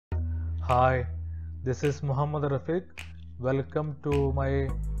Hi, this is Muhammad Rafiq. Welcome to my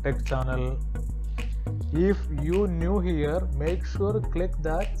tech channel. If you new here, make sure click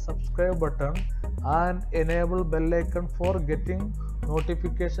that subscribe button and enable bell icon for getting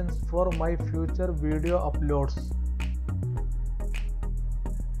notifications for my future video uploads.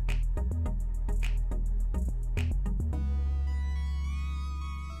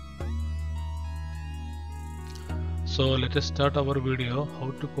 So let us start our video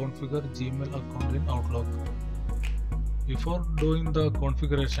how to configure Gmail account in Outlook. Before doing the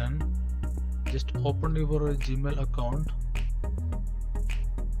configuration, just open your Gmail account.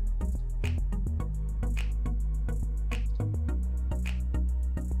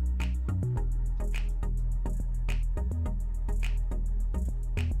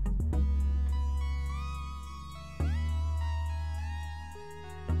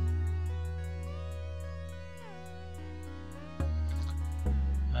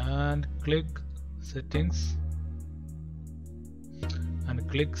 And click settings and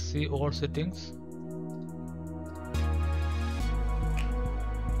click see all settings.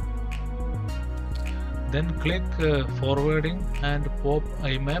 Then click forwarding and pop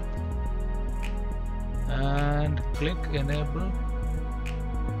IMAP and click enable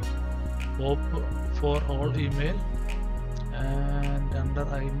pop for all email, and under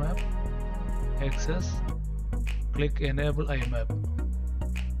IMAP access click enable IMAP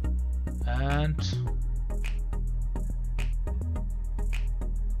and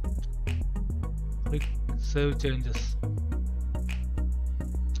click save changes.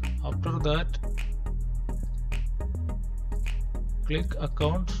 After that click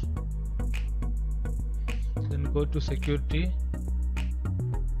account, then go to security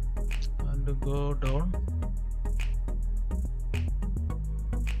and go down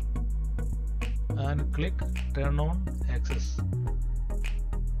and click turn on access.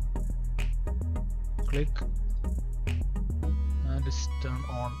 Click and it's turn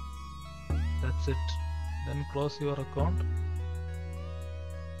on. That's it. Then close your account.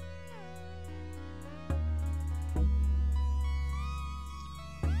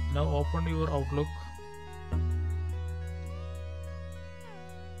 Now open your Outlook.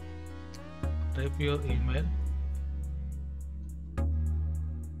 Type your email.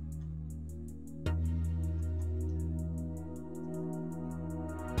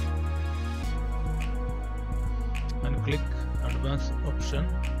 And click advanced option,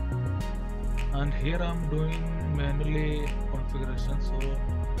 and here I am doing manually configuration, so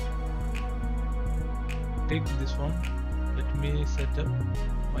take this one. Let me set up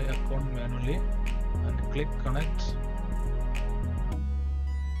my account manually and click connect,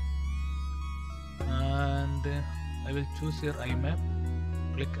 and I will choose here IMAP.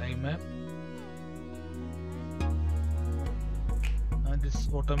 Click IMAP and it's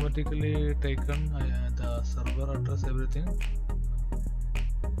automatically taken the server address, everything.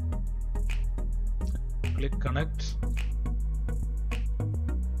 Click connect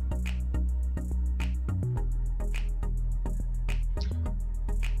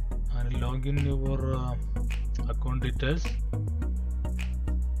and log in your account details.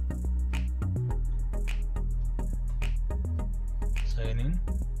 Sign in.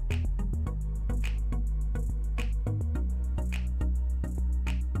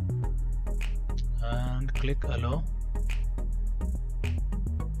 And click allow.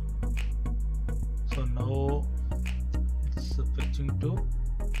 So now it's fetching to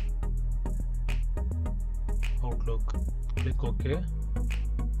Outlook. Click OK.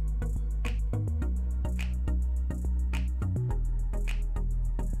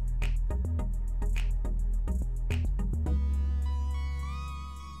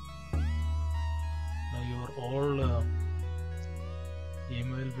 Now your all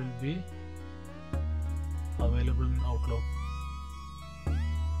email will be available in Outlook.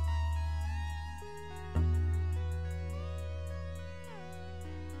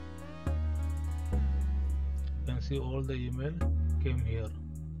 You can see all the email came here.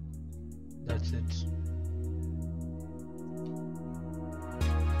 That's it.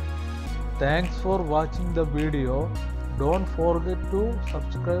 Thanks for watching the video. Don't forget to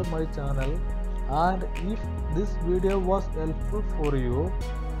subscribe my channel, and if this video was helpful for you,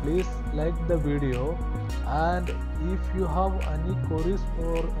 please like the video, and if you have any queries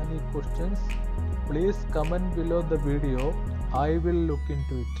or any questions, please comment below the video. I will look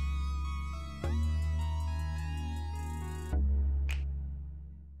into it.